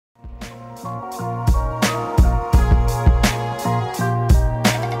Give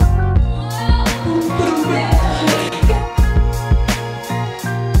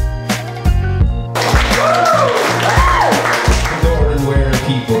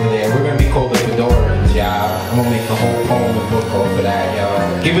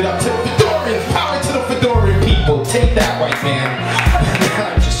it up to the Fedorans! Power to the Fedoran people! Take that, white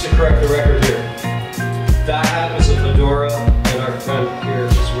man! Just to correct the record here. That hat was a fedora, and our friend here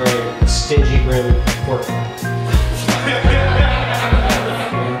is wearing a stingy brim pork.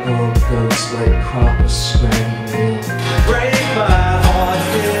 Old goats like crop of scraggly meal. Break my heart,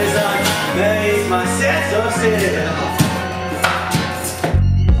 design, make my sense of self.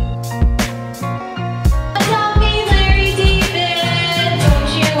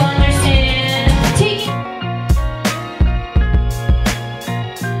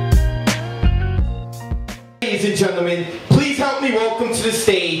 Ladies and gentlemen, please help me welcome to the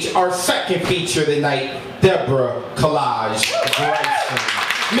stage our second feature of the night, Deborah Collage Grison.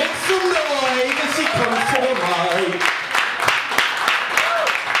 Make some noise as she comes to the mic.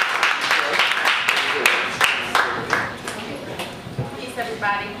 Peace,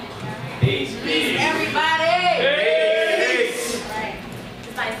 everybody. Peace. Peace, everybody. Peace. Right.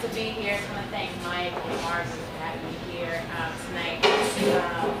 It's nice to be here. I just want to thank Mike and Mark for having me here tonight.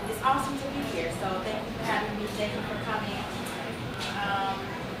 It's awesome to be here. So thank you for having me. Thank you for coming.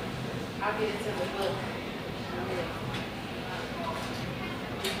 I'll get into the book.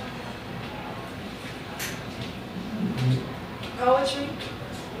 Poetry.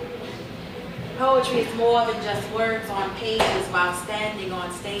 Poetry is more than just words on pages while standing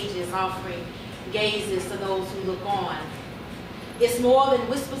on stages offering gazes to those who look on. It's more than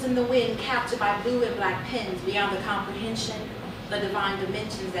whispers in the wind captured by blue and black pens beyond the comprehension, the divine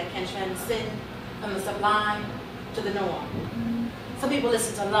dimensions that can transcend from the sublime to the norm. Some people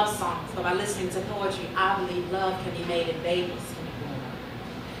listen to love songs, but by listening to poetry, I believe love can be made and babies can be born.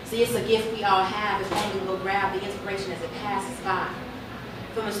 See, it's a gift we all have if only we'll grab the inspiration as it passes by.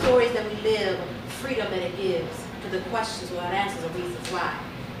 From the stories that we live, freedom that it gives, to the questions without answers or reasons why.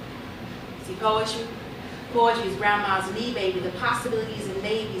 See, poetry is grandma's knee baby, the possibilities and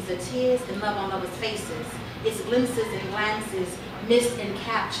maybes, the tears and love on lovers' faces. It's glimpses and glances, missed and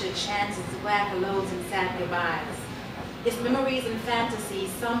captured chances, glad hellos and sad goodbyes. It's memories and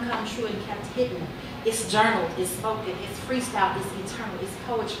fantasies, some come true and kept hidden. It's journaled, it's spoken, it's freestyle, it's eternal, it's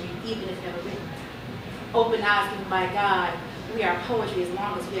poetry, even if never written. Open eyes given by God, we are poetry as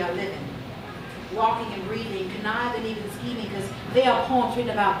long as we are living. Walking and breathing, conniving, even scheming, because they are poems written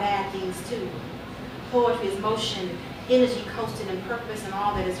about bad things too. Poetry is motion, energy coasting and purpose and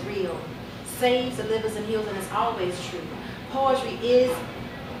all that is real. Saves, delivers, and heals, and it's always true. Poetry is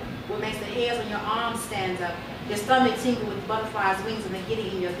what makes the hairs on your arms stand up, your stomach tingle with butterflies' wings and the giddy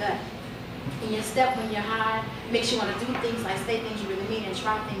in your gut. In your step when you're high, makes you want to do things like say things you really mean and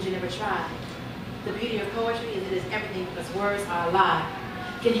try things you never tried. The beauty of poetry is it is everything because words are alive.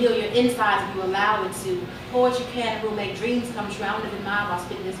 Can heal your insides if you allow it to. Poetry can and will make dreams come true. I don't live in mine while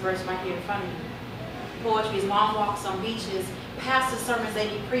spitting this verse right here in front of you. Poetry is long walks on beaches, pastors' sermons they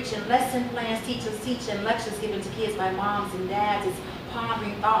be preaching, lesson plans teachers teach, and lectures given to kids by moms and dads. It's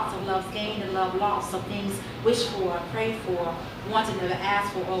pondering thoughts of love's gain and love lost, of things wished for, prayed for, wanted, never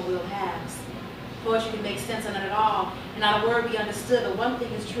asked for, or will haves. Poetry can make sense of it at all, and not a word be understood, but one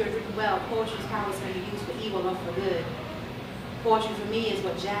thing is true if written well, poetry's power is going to be used for evil or for good. Poetry for me is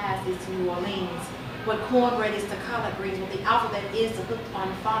what jazz is to New Orleans, what cornbread is to collard greens, what the alphabet is to hooked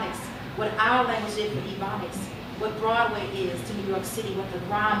on phonics, what our language is for ebonics, what Broadway is to New York City, what the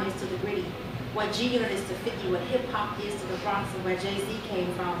grime is to the gritty, what G-Unit is to 50, what hip-hop is to the Bronx and where Jay-Z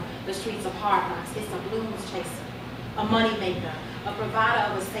came from, the streets of Hard Knocks. It's a blues chaser, a money maker, a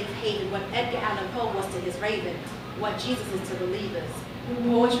provider of a safe haven, what Edgar Allan Poe was to his raven, what Jesus is to believers.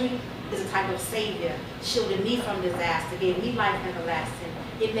 Poetry is a type of savior, shielded me from disaster, gave me life everlasting.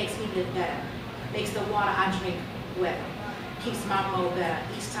 It makes me live better, makes the water I drink wetter, keeps my mood better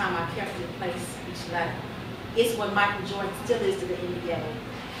each time I carefully place each letter. It's what Michael Jordan still is to the NBA.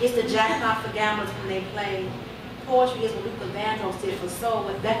 It's the jackpot for gamblers when they play. Poetry is what Luther Vandross did for soul,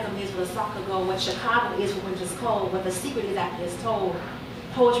 what Beckham is for a soccer goal, what Chicago is for winter's cold, what the secret is after it's told.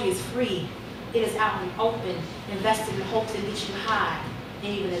 Poetry is free. It is out and open, invested in hopes that get you high,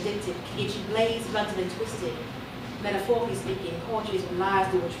 and even addicted, can get you blazed, blunted, and twisted. Metaphorically speaking, poetry is when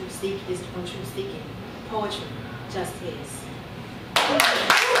lies do what truth seek is when truth seeking. Poetry just is.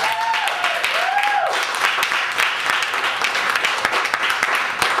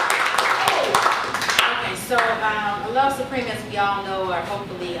 So Love Supreme, as we all know, or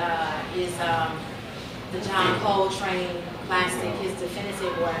hopefully, is the John Coltrane classic, his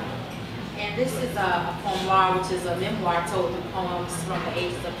definitive work. And this is a poemoir, which is a memoir told through poems from the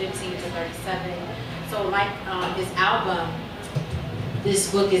ages of 15 to 37. So like his album,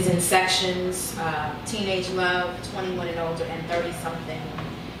 this book is in sections, teenage love, 21 and older, and 30-something.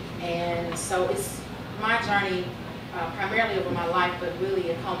 And so it's my journey primarily over my life, but really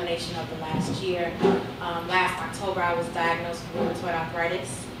a culmination of the last year. Last October, I was diagnosed with rheumatoid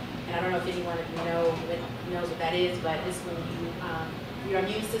arthritis. And I don't know if anyone of you knows what that is, but it's when your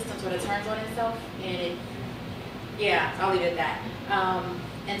immune system sort of turns on itself, and yeah, I'll leave it at that.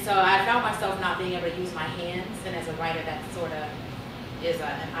 And so I found myself not being able to use my hands, and as a writer, that sort of is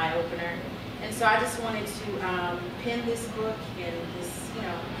an eye-opener. And so I just wanted to pen this book and just,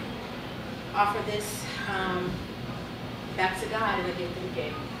 offer this back to God and a gift that He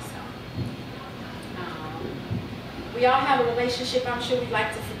gave me. So, we all have a relationship I'm sure we'd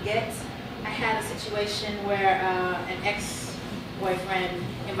like to forget. I had a situation where an ex-boyfriend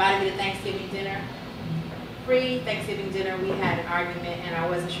invited me to Thanksgiving dinner. Pre-Thanksgiving dinner, we had an argument, and I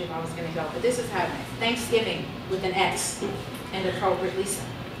wasn't sure if I was going to go. But this is how it went. Thanksgiving with an ex, and appropriately so.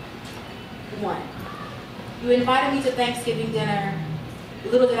 1, you invited me to Thanksgiving dinner.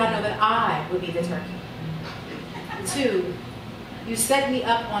 Little did I know that I would be the turkey. 2, you set me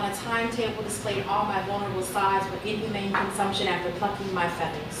up on a timetable, displayed all my vulnerable sides for inhumane consumption after plucking my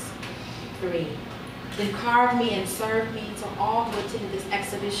feathers. 3, then carved me and served me to all who attended this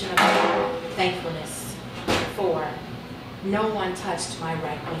exhibition of thankfulness. 4, no one touched my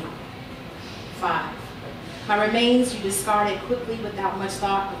right knee. 5, my remains you discarded quickly without much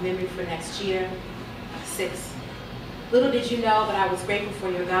thought of memory for next year. 6, little did you know that I was grateful for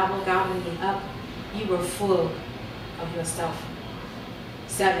your gobbling me up. You were full of yourself.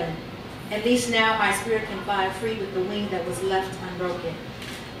 7, at least now my spirit can fly free with the wing that was left unbroken.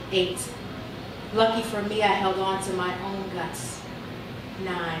 8, lucky for me I held on to my own guts.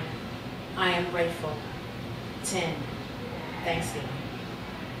 9, I am grateful. 10, Thanksgiving.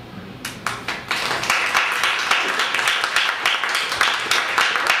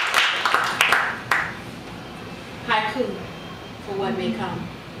 Haiku for what may come.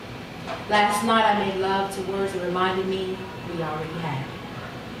 Last night I made love to words that reminded me we already had.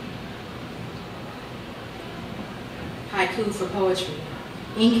 Haiku for poetry.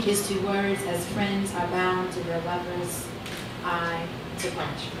 Ink is to words as friends are bound to their lovers. I to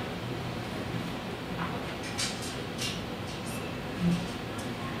poetry.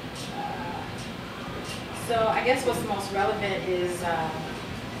 So I guess what's most relevant is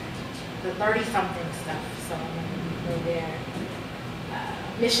the 30-something stuff. So I'm going to go there.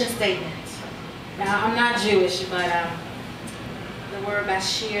 Mission statement. Now I'm not Jewish, but the word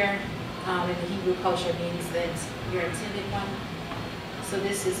bashir in the Hebrew culture means that you're intended one. So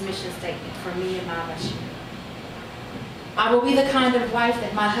this is mission statement for me and my bashir. I will be the kind of wife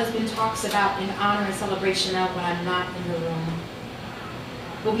that my husband talks about in honor and celebration of when I'm not in the room.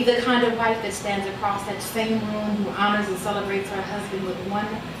 Will be the kind of wife that stands across that same room who honors and celebrates her husband with one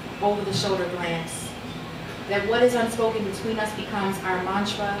over-the-shoulder glance. That what is unspoken between us becomes our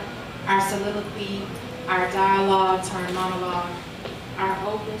mantra, our soliloquy, our dialogue turned monologue, our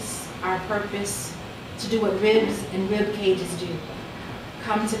opus, our purpose, to do what ribs and rib cages do,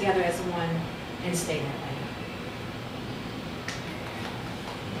 come together as one and stay that way.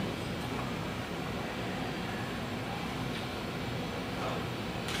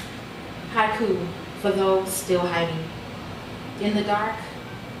 Haiku for those still hiding. In the dark,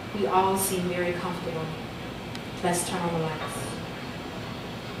 we all seem very comfortable. Let's turn on the lights.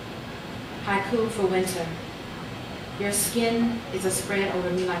 Haiku for winter. Your skin is a spread over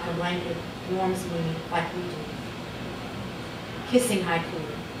me like a blanket, warms me like we do. Kissing haiku.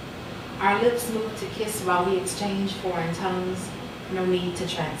 Our lips move to kiss while we exchange foreign tongues. No need to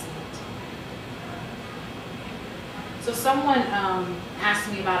translate. So someone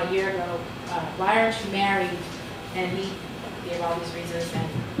asked me about a year ago, why aren't you married? And he gave all these reasons, and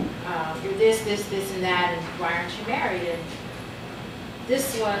you're this, and that, and why aren't you married? And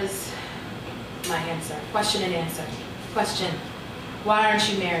this was my answer. Question and answer. Question, why aren't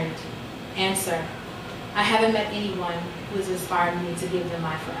you married? Answer, I haven't met anyone who has inspired me to give them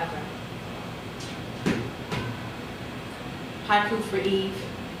my forever. Haiku for Eve.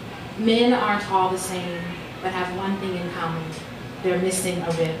 Men aren't all the same, but have one thing in common. They're missing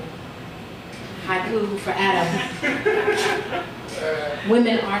a rib. Haiku for Adam.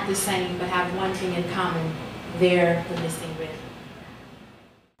 Women aren't the same, but have one thing in common. They're the missing rib.